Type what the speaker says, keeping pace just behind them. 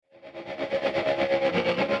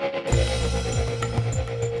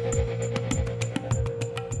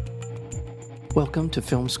Welcome to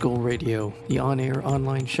Film School Radio, the on-air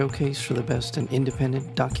online showcase for the best in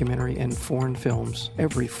independent documentary and foreign films,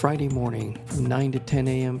 every Friday morning from 9 to 10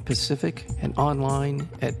 a.m. Pacific and online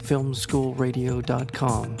at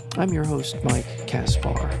filmschoolradio.com. I'm your host, Mike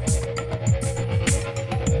Kaspar.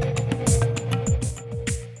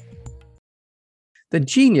 The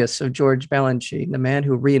genius of George Balanchine, the man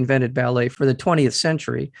who reinvented ballet for the 20th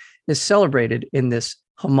century, is celebrated in this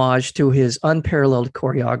homage to his unparalleled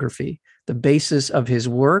choreography, the basis of his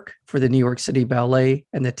work for the New York City Ballet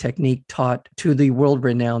and the technique taught to the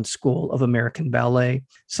world-renowned School of American Ballet.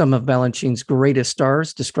 Some of Balanchine's greatest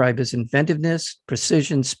stars describe his inventiveness,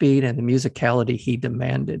 precision, speed, and the musicality he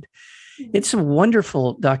demanded. It's a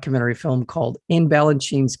wonderful documentary film called In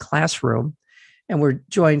Balanchine's Classroom, and we're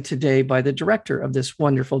joined today by the director of this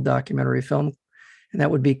wonderful documentary film, and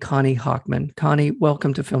that would be Connie Hockman. Connie,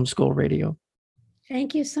 welcome to Film School Radio.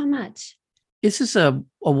 Thank you so much. This is a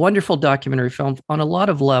wonderful documentary film on a lot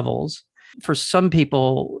of levels. For some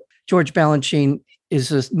people, George Balanchine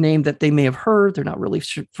is a name that they may have heard. They're not really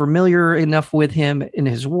familiar enough with him in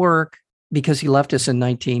his work because he left us in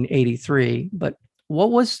 1983. But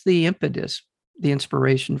what was the impetus, the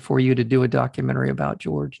inspiration for you to do a documentary about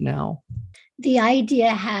George now? The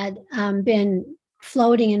idea had been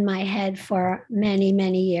floating in my head for many,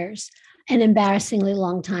 many years, an embarrassingly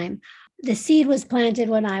long time. The seed was planted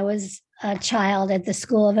when I was a child at the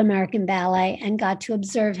School of American Ballet and got to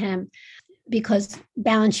observe him because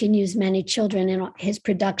Balanchine used many children in his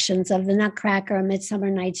productions of The Nutcracker, A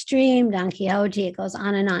Midsummer Night's Dream, Don Quixote, it goes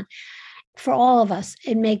on and on. For all of us,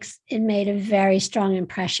 it made a very strong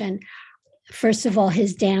impression. First of all,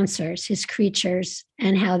 his dancers, his creatures,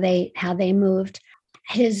 and how they moved.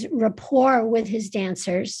 His rapport with his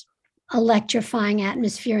dancers, electrifying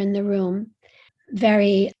atmosphere in the room,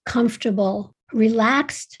 very comfortable,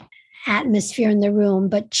 relaxed atmosphere in the room,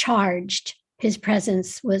 but charged. His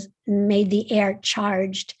presence made the air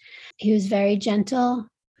charged. He was very gentle,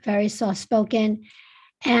 very soft-spoken,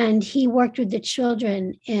 and he worked with the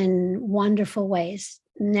children in wonderful ways,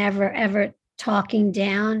 never, ever talking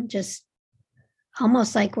down, just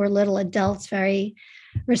almost like we're little adults, very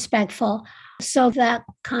respectful. So that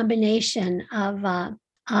combination of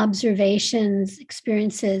observations,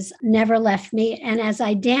 experiences never left me. And as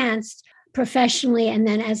I danced professionally, and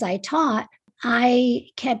then as I taught, I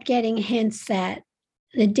kept getting hints that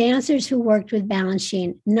the dancers who worked with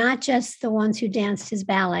Balanchine, not just the ones who danced his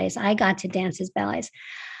ballets, I got to dance his ballets,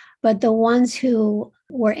 but the ones who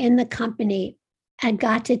were in the company and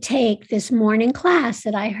got to take this morning class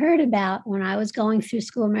that I heard about when I was going through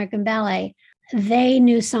School of American Ballet, they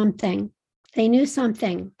knew something. They knew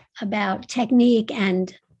something about technique,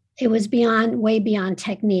 and it was way beyond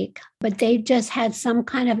technique, but they just had some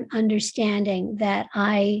kind of understanding that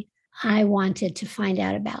I wanted to find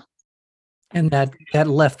out about. And that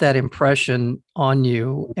left that impression on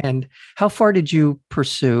you. And how far did you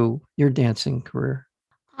pursue your dancing career?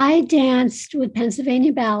 I danced with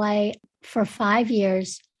Pennsylvania Ballet for 5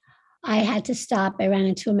 years. I had to stop. I ran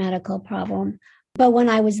into a medical problem. But when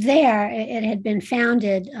I was there, it had been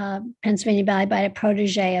founded, Pennsylvania Ballet, by a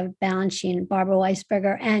protege of Balanchine, Barbara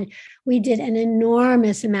Weisberger, and we did an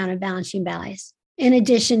enormous amount of Balanchine ballets, in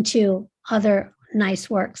addition to other nice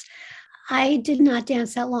works. I did not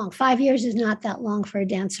dance that long. 5 years is not that long for a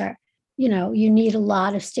dancer. You know, you need a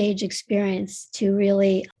lot of stage experience to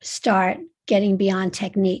really start getting beyond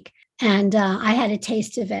technique. And I had a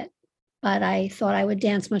taste of it, but I thought I would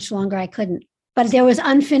dance much longer. I couldn't. But there was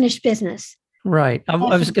unfinished business. Right. I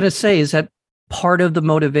was going to say, is that part of the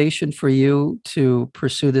motivation for you to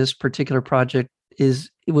pursue this particular project?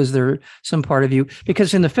 Was there some part of you?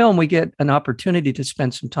 Because in the film, we get an opportunity to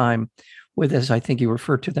spend some time with, as I think you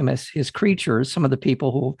refer to them as his creatures, some of the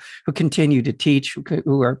people who continue to teach,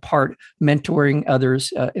 who are part mentoring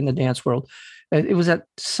others in the dance world. It was that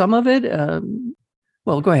some of it.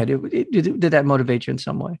 Well, go ahead. Did that motivate you in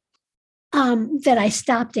some way? That I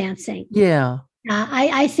stopped dancing. Yeah.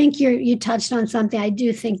 I think you touched on something. I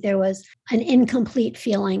do think there was an incomplete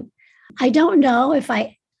feeling. I don't know if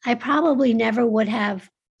I probably never would have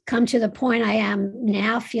come to the point I am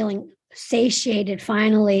now, feeling satiated,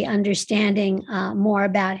 finally understanding more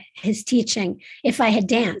about his teaching. If I had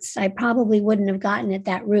danced, I probably wouldn't have gotten at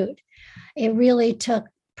that root. It really took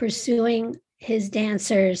pursuing his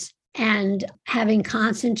dancers and having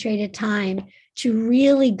concentrated time to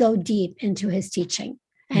really go deep into his teaching.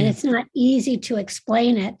 And it's not easy to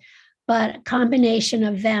explain it, but a combination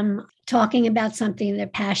of them talking about something they're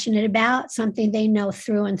passionate about, something they know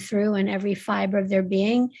through and through in every fiber of their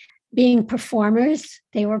being performers.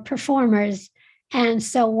 They were performers, And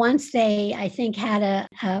so once they, I think, had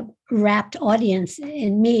a rapt audience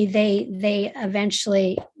in me, they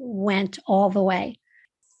eventually went all the way.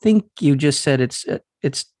 Think you just said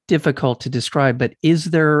it's difficult to describe, but is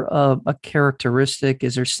there a characteristic?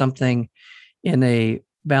 Is there something in a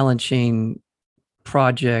Balanchine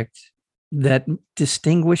project that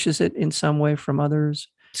distinguishes it in some way from others?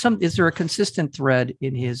 Is there a consistent thread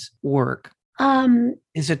in his work?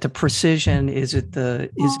 Is it the precision? Is it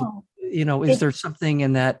is there something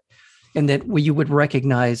in that where you would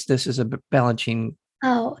recognize this is a Balanchine?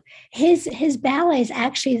 Oh, his ballets,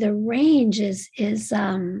 actually, the range is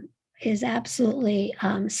absolutely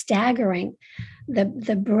staggering,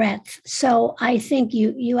 the breadth. So I think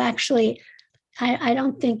you actually, I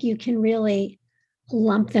don't think you can really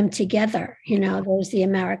lump them together. There's the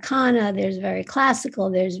Americana, there's very classical,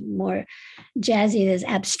 there's more jazzy, there's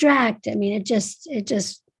abstract. I mean, it just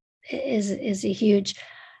is a huge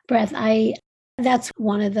breadth. That's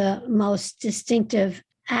one of the most distinctive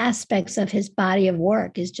aspects of his body of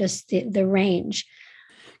work, is just the range.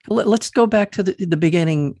 Let's go back to the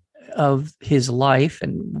beginning of his life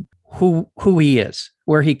and who he is,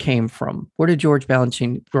 where he came from. Where did George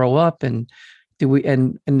Balanchine grow up, and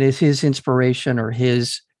is his inspiration or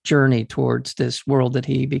his journey towards this world that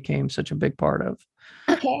he became such a big part of?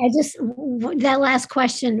 Okay, that last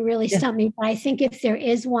question really stumped me. But I think if there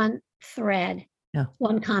is one thread,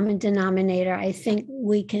 one common denominator, I think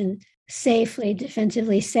we can safely,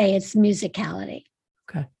 definitively say it's musicality.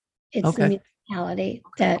 Okay. It's the musicality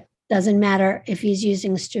that doesn't matter if he's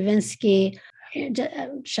using Stravinsky,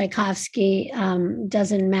 Tchaikovsky,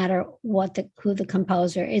 doesn't matter who the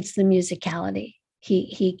composer, it's the musicality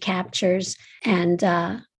he captures. And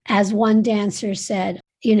as one dancer said,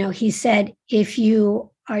 he said, if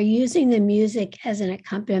you are using the music as an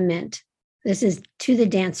accompaniment, this is to the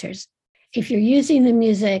dancers, if you're using the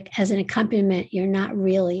music as an accompaniment, you're not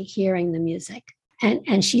really hearing the music.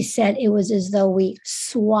 And she said it was as though we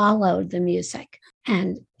swallowed the music.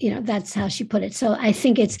 And, that's how she put it. So I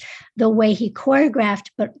think it's the way he choreographed,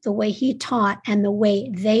 but the way he taught and the way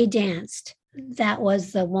they danced, that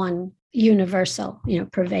was the one universal,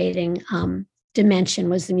 pervading dimension,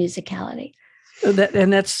 was the musicality.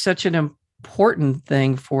 And that's such an important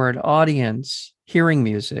thing for an audience hearing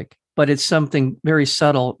music, but it's something very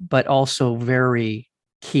subtle, but also very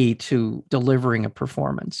key to delivering a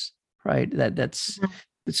performance, right? That's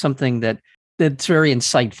something that's very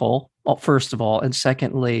insightful, first of all. And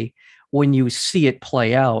secondly, when you see it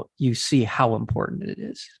play out, you see how important it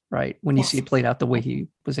is, right? When you see it played out the way he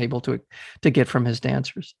was able to get from his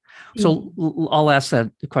dancers. So I'll ask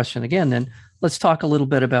that question again then. Let's talk a little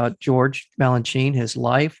bit about George Balanchine, his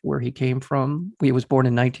life, where he came from. He was born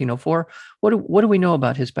in 1904. What do we know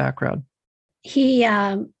about his background? He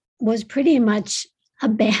was pretty much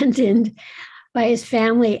abandoned by his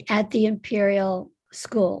family at the Imperial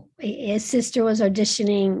School. His sister was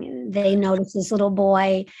auditioning. They noticed this little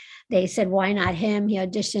boy. They said, why not him? He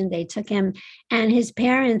auditioned. They took him. And his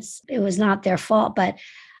parents, it was not their fault, but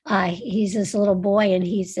he's this little boy and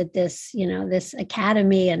he's at this, this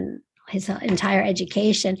academy and his entire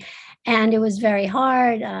education. And it was very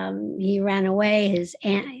hard. He ran away. His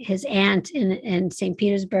aunt in St.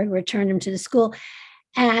 Petersburg returned him to the school.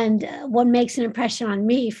 And what makes an impression on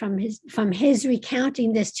me from his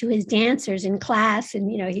recounting this to his dancers in class,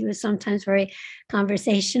 and he was sometimes very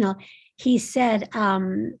conversational. He said,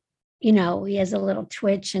 he has a little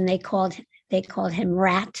twitch, and they called him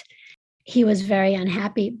Rat. He was very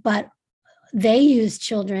unhappy, but they used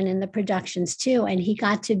children in the productions too, and he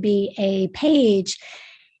got to be a page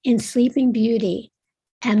in Sleeping Beauty.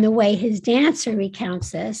 And the way his dancer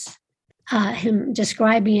recounts this, him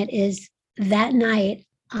describing it, is that night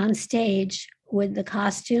on stage with the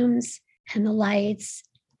costumes and the lights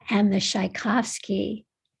and the Tchaikovsky,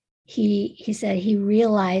 he said he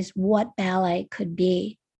realized what ballet could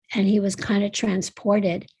be, and he was kind of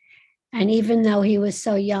transported. And even though he was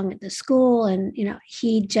so young at the school, and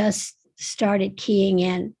he just started keying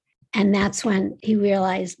in, and that's when he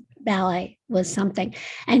realized ballet was something.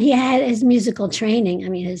 And he had his musical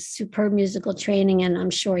training, his superb musical training, and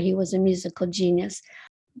I'm sure he was a musical genius.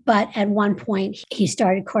 But at one point, he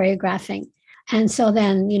started choreographing. And so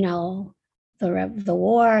then, the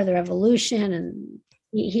war, the revolution, and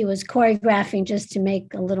he was choreographing just to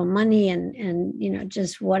make a little money and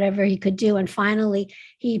just whatever he could do. And finally,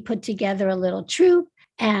 he put together a little troupe,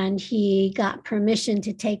 and he got permission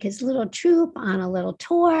to take his little troupe on a little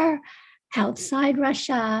tour outside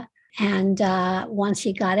Russia. And once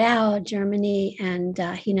he got out, Germany, and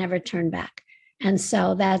he never turned back. And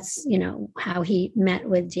so that's, how he met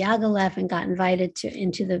with Diaghilev and got invited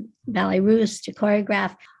into the Ballet Russe to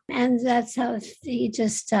choreograph. And that's how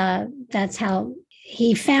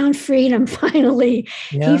he found freedom finally.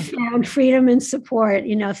 Yeah. He found freedom and support,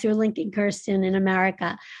 through Lincoln Kirsten in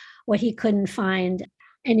America, what he couldn't find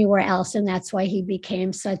anywhere else. And that's why he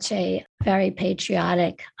became such a very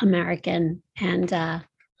patriotic American. And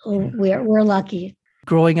we're lucky.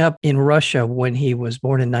 Growing up in Russia when he was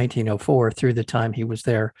born in 1904, through the time he was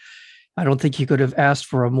there, I don't think he could have asked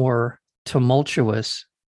for a more tumultuous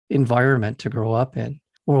environment to grow up in.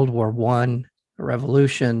 World War I, the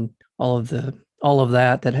revolution, all of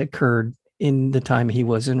that had occurred in the time he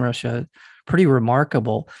was in Russia, pretty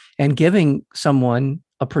remarkable, and giving someone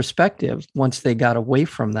a perspective once they got away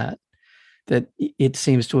from that it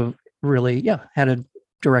seems to have really, had a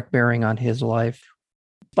direct bearing on his life.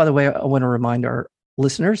 By the way, I want to remind our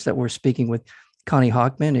listeners that we're speaking with Connie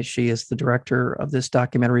Hockman, as she is the director of this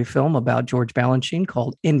documentary film about George Balanchine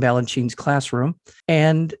called In Balanchine's Classroom.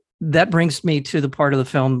 And that brings me to the part of the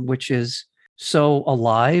film which is so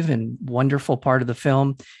alive and wonderful part of the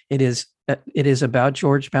film. It is about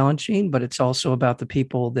George Balanchine, but it's also about the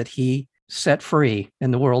people that he set free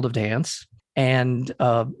in the world of dance. And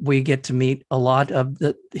we get to meet a lot of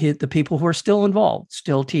the people who are still involved,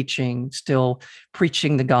 still teaching, still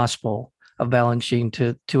preaching the gospel of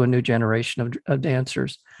Balanchine to a new generation of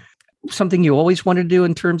dancers. Something you always wanted to do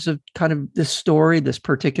in terms of kind of this story, this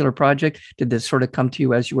particular project? Did this sort of come to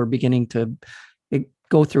you as you were beginning to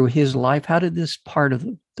go through his life? How did this part of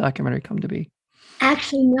the documentary come to be?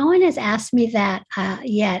 Actually, no one has asked me that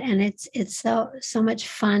yet, and it's so much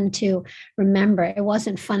fun to remember. It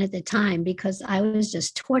wasn't fun at the time because I was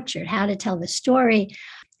just tortured. How to tell the story?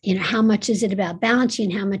 How much is it about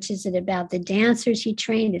Balanchine? How much is it about the dancers he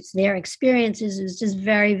trained? It's their experiences. It was just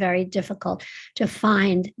very, very difficult to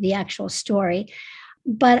find the actual story.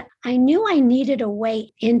 But I knew I needed a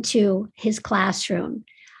way into his classroom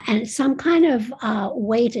and some kind of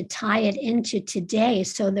way to tie it into today.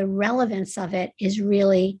 So the relevance of it is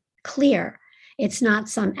really clear. It's not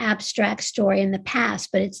some abstract story in the past,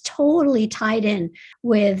 but it's totally tied in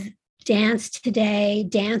with dance today,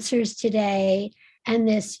 dancers today, and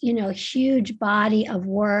this, huge body of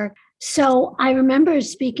work. So I remember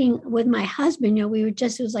speaking with my husband, it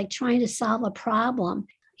was like trying to solve a problem.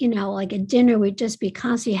 Like at dinner, we'd just be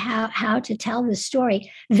constantly how to tell the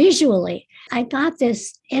story visually. I got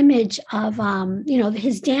this image of,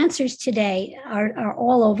 his dancers today are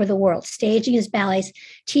all over the world, staging his ballets,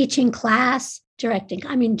 teaching class,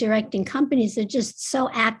 directing companies. They're just so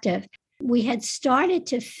active. We had started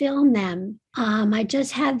to film them. I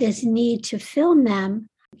just had this need to film them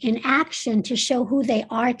in action to show who they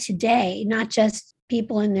are today, not just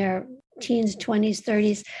people in their teens, 20s,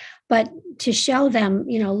 30s, but to show them,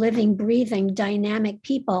 living, breathing, dynamic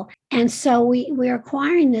people. And so we're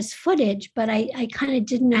acquiring this footage, but I kind of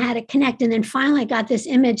didn't know how to connect. And then finally I got this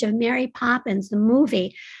image of Mary Poppins, the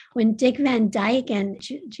movie, when Dick Van Dyke and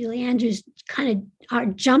Julie Andrews kind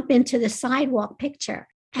of jump into the sidewalk picture.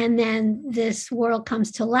 And then this world comes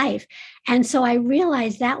to life. And so I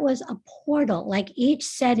realized that was a portal, like each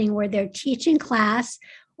setting where they're teaching class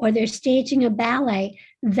or they're staging a ballet,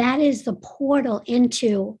 that is the portal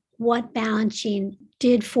into what Balanchine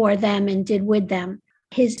did for them and did with them,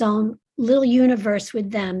 his own little universe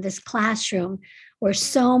with them, this classroom where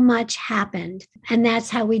so much happened. And that's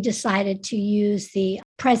how we decided to use the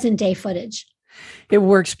present day footage. It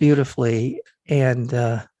works beautifully. And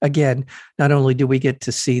again, not only do we get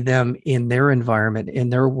to see them in their environment,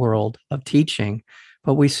 in their world of teaching,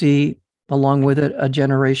 but we see along with it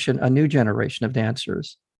a new generation of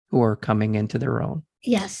dancers who are coming into their own.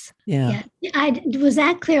 Yes. Yeah. Was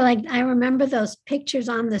that clear? Like I remember those pictures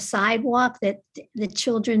on the sidewalk that the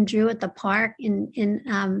children drew at the park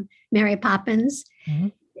in Mary Poppins.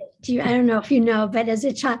 Mm-hmm. I don't know if you know, but as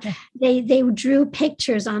a child, they drew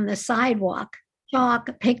pictures on the sidewalk,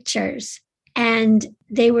 chalk pictures, and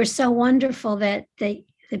they were so wonderful that the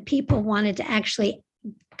people wanted to actually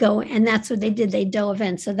go, and that's what they did. They dove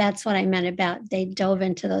in. So that's what I meant about they dove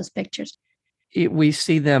into those pictures. We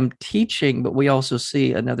see them teaching, but we also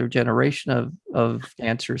see another generation of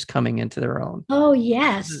dancers coming into their own. Oh,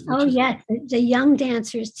 yes. Yes. The young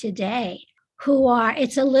dancers today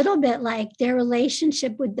it's a little bit like their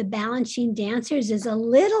relationship with the Balanchine dancers is a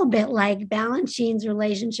little bit like Balanchine's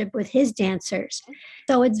relationship with his dancers.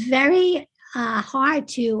 So it's very hard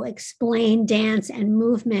to explain dance and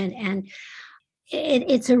movement. And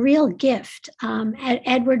it's a real gift.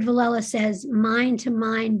 Edward Villela says mind to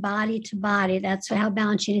mind, body to body. That's how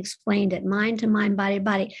Balanchine explained it, mind to mind, body to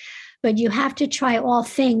body. But you have to try all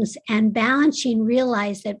things. And Balanchine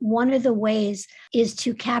realized that one of the ways is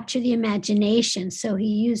to capture the imagination. So he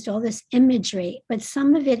used all this imagery, but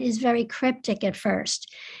some of it is very cryptic at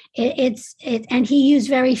first. And he used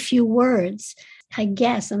very few words. I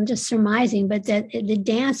guess I'm just surmising, but that the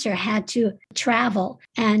dancer had to travel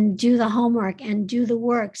and do the homework and do the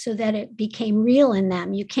work so that it became real in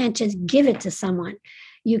them. You can't just give it to someone.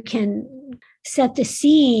 You can set the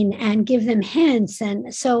scene and give them hints.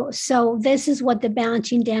 And so this is what the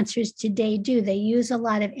Balanchine dancers today do. They use a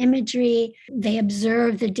lot of imagery. They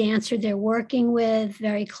observe the dancer they're working with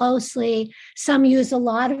very closely. Some use a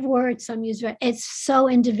lot of words, it's so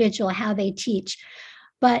individual how they teach.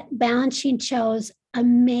 But Balanchine chose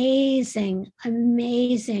amazing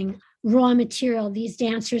raw material, these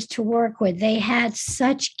dancers to work with. They had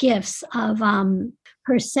such gifts of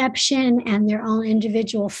perception and their own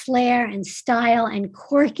individual flair and style and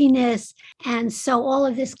quirkiness. And so all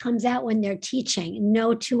of this comes out when they're teaching.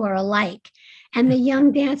 No two are alike. And the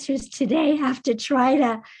young dancers today have to try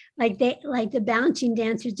to, like the Balanchine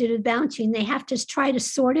dancers did with Balanchine, they have to try to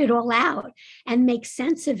sort it all out and make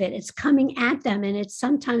sense of it. It's coming at them, and it's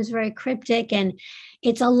sometimes very cryptic, and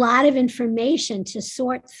it's a lot of information to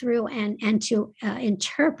sort through and to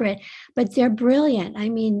interpret, but they're brilliant. I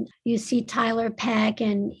mean, you see Tyler Peck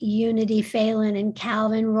and Unity Phelan and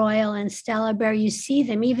Calvin Royal and Stella Bear, you see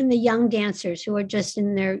them, even the young dancers who are just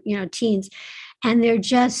in their, teens, and they're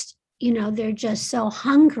just so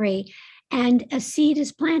hungry. And a seed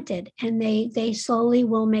is planted, and they slowly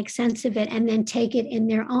will make sense of it and then take it in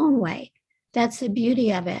their own way. That's the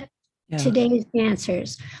beauty of it. Yeah. Today's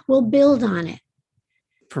dancers will build on it.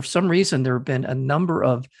 For some reason, there have been a number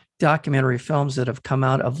of documentary films that have come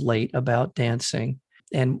out of late about dancing.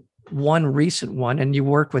 And one recent one, and you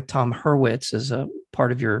work with Tom Hurwitz as a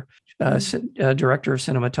part of your director of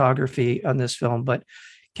cinematography on this film, but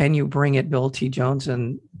Can You Bring It, Bill T. Jones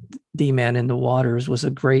and D-Man in the Waters was a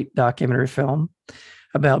great documentary film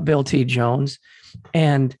about Bill T. Jones.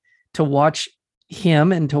 And to watch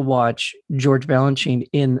him and to watch George Balanchine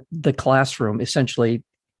in the classroom, essentially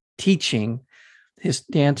teaching his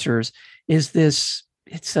dancers,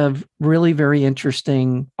 it's a really very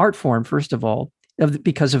interesting art form, first of all,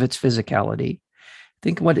 because of its physicality. I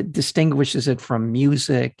think what it distinguishes it from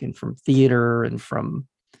music and from theater and from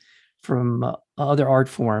other art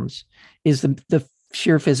forms is the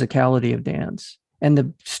sheer physicality of dance and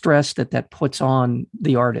the stress that puts on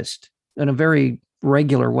the artist in a very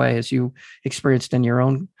regular way, as you experienced in your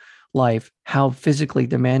own life, how physically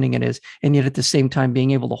demanding it is. And yet at the same time,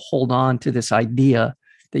 being able to hold on to this idea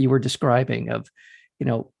that you were describing of,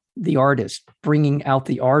 the artist, bringing out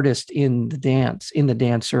the artist in the dance, in the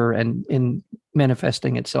dancer, and in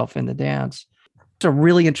manifesting itself in the dance. It's a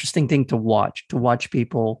really interesting thing to watch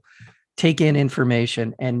people take in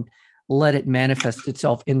information and let it manifest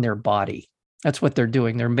itself in their body. That's what they're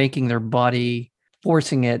doing. They're making their body,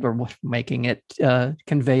 forcing it or making it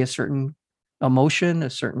convey a certain emotion, a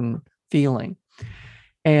certain feeling.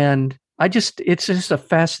 And it's just a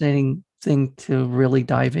fascinating thing to really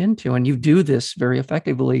dive into. And you do this very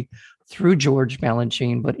effectively through George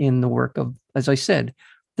Balanchine, but in the work of, as I said,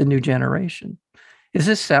 the new generation. Is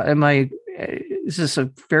this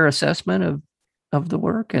a fair assessment of the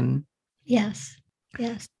work? And yes.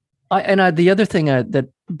 The other thing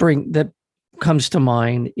that comes to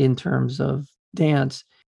mind in terms of dance,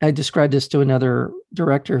 I described this to another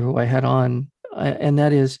director who I had on, and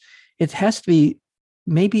that is, it has to be,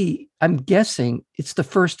 maybe, I'm guessing it's the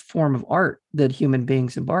first form of art that human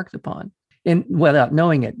beings embarked upon, and without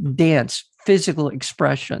knowing it, dance, physical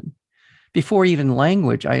expression. Before even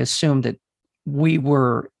language, I assumed that we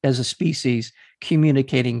were, as a species,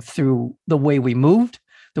 communicating through the way we moved,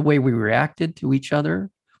 the way we reacted to each other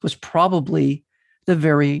was probably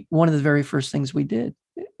one of the very first things we did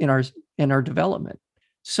in our development.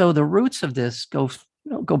 So the roots of this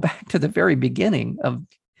go back to the very beginning of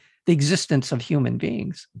the existence of human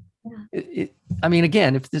beings. Yeah.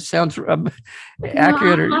 Again, if this sounds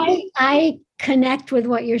accurate, I connect with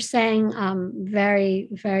what you're saying very,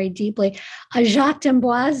 very deeply. Jacques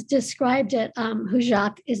d'Amboise described it. Who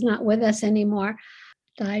Jacques is not with us anymore,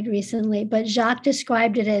 died recently, but Jacques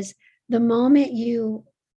described it as the moment you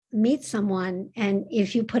meet someone, and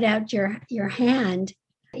if you put out your hand,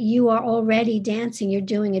 you are already dancing. You're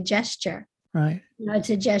doing a gesture. Right. It's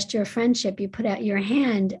a gesture of friendship. You put out your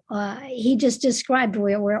hand. He just described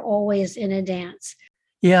we're always in a dance.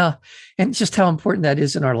 Yeah. And just how important that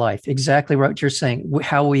is in our life. Exactly what you're saying,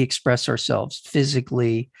 how we express ourselves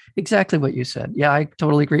physically, exactly what you said. Yeah, I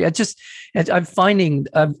totally agree. I'm finding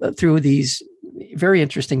through these very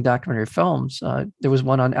interesting documentary films. There was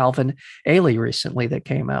one on Alvin Ailey recently that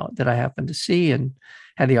came out that I happened to see and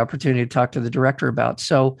had the opportunity to talk to the director about.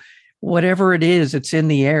 So, whatever it is, it's in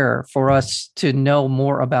the air for us to know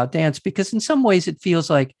more about dance, because in some ways it feels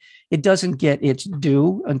like it doesn't get its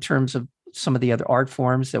due in terms of some of the other art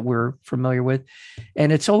forms that we're familiar with.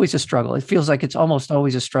 And it's always a struggle. It feels like it's almost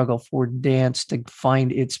always a struggle for dance to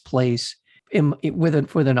find its place with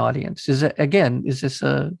an audience. Is this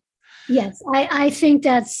a... Yes, I think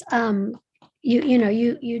that's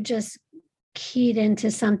you just keyed into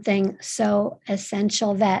something so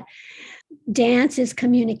essential, that dance is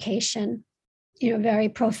communication, very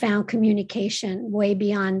profound communication, way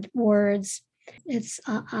beyond words. It's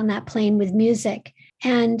on that plane with music.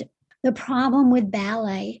 And the problem with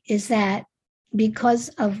ballet is that because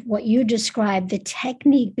of what you described, the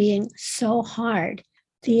technique being so hard,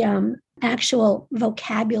 the actual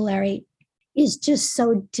vocabulary is just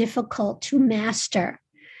so difficult to master,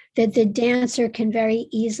 that the dancer can very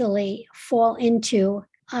easily fall into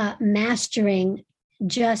mastering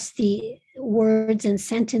just the words and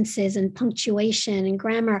sentences and punctuation and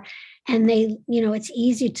grammar. And it's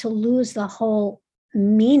easy to lose the whole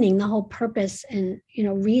meaning, the whole purpose and,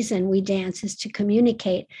 reason we dance is to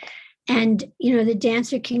communicate. And, the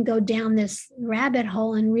dancer can go down this rabbit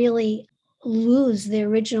hole and really lose the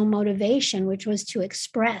original motivation, which was to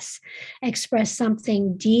express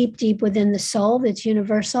something deep within the soul that's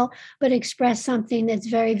universal, but express something that's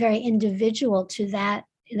very, very individual to that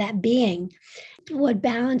being. What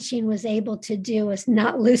Balanchine was able to do was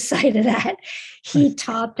not lose sight of that. He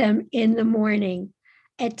taught them in the morning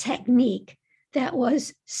a technique that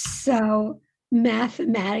was so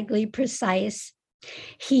mathematically precise.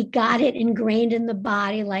 He got it ingrained in the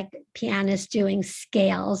body like pianists doing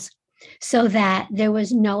scales, so that there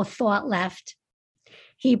was no thought left.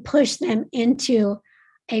 He pushed them into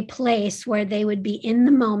a place where they would be in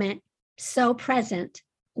the moment, so present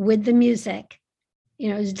with the music.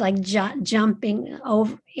 It was like jumping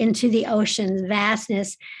over into the ocean's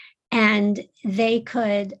vastness, and they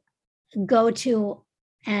could go to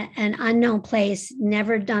an unknown place,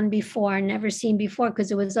 never done before, never seen before, because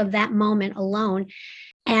it was of that moment alone.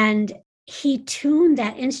 And he tuned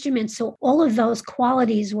that instrument so all of those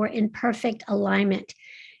qualities were in perfect alignment.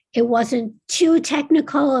 It wasn't too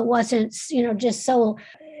technical. It wasn't, just so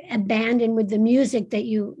abandoned with the music that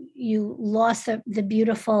you lost the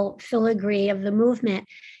beautiful filigree of the movement.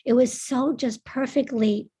 It was so just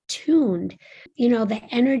perfectly tuned. The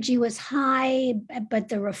energy was high, but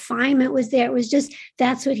the refinement was there. It was just,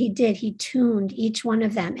 that's what he did. He tuned each one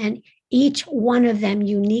of them, and each one of them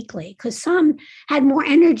uniquely, because some had more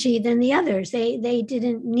energy than the others. They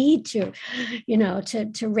didn't need to,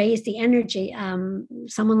 to raise the energy.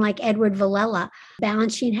 Someone like Edward Villela,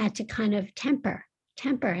 Balanchine had to kind of temper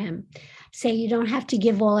him, say, you don't have to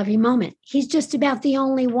give all every moment. He's just about the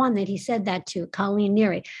only one that he said that to, Colleen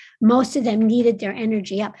Neary. Most of them needed their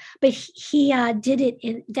energy up, but he did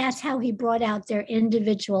it that's how he brought out their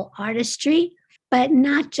individual artistry, but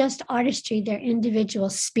not just artistry, their individual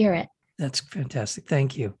spirit. That's fantastic.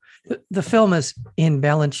 Thank you. The film is in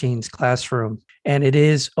Balanchine's classroom, and it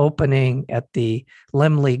is opening at the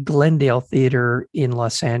Laemmle Glendale Theater in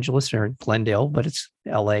Los Angeles, or in Glendale, but it's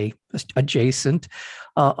LA adjacent,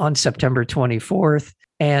 on September 24th.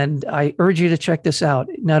 And I urge you to check this out.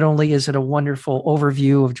 Not only is it a wonderful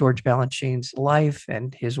overview of George Balanchine's life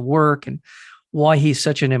and his work and why he's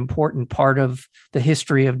such an important part of the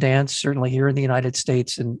history of dance, certainly here in the United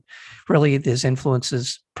States, and really his influence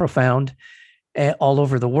is profound all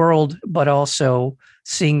over the world, but also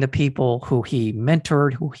seeing the people who he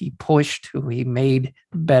mentored, who he pushed, who he made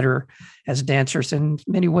better as dancers, and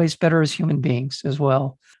in many ways better as human beings as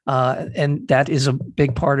well. And that is a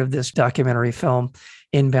big part of this documentary film,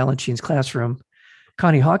 In Balanchine's Classroom.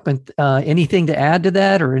 Connie Hochman, anything to add to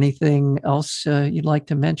that, or anything else you'd like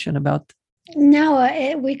to mention about?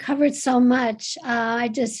 No, we covered so much. I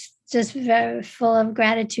just very full of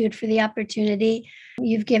gratitude for the opportunity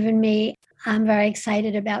you've given me. I'm very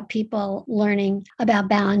excited about people learning about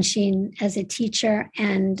Balanchine as a teacher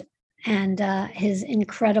and his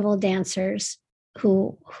incredible dancers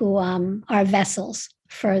who are vessels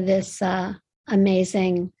for this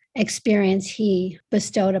amazing experience he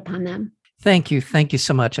bestowed upon them. Thank you. Thank you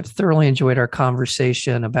so much. I've thoroughly enjoyed our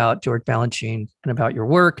conversation about George Balanchine and about your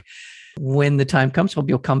work. When the time comes, hope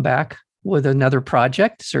you'll come back with another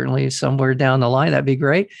project, certainly somewhere down the line. That'd be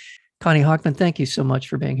great. Connie Hochman, thank you so much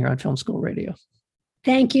for being here on Film School Radio.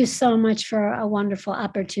 Thank you so much for a wonderful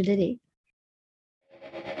opportunity.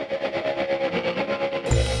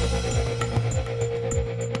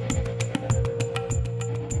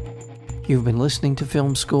 You've been listening to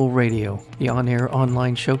Film School Radio, the on-air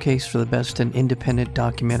online showcase for the best in independent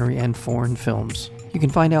documentary and foreign films. You can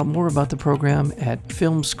find out more about the program at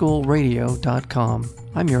filmschoolradio.com.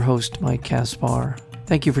 I'm your host, Mike Kaspar.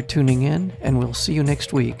 Thank you for tuning in, and we'll see you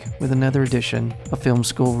next week with another edition of Film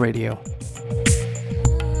School Radio.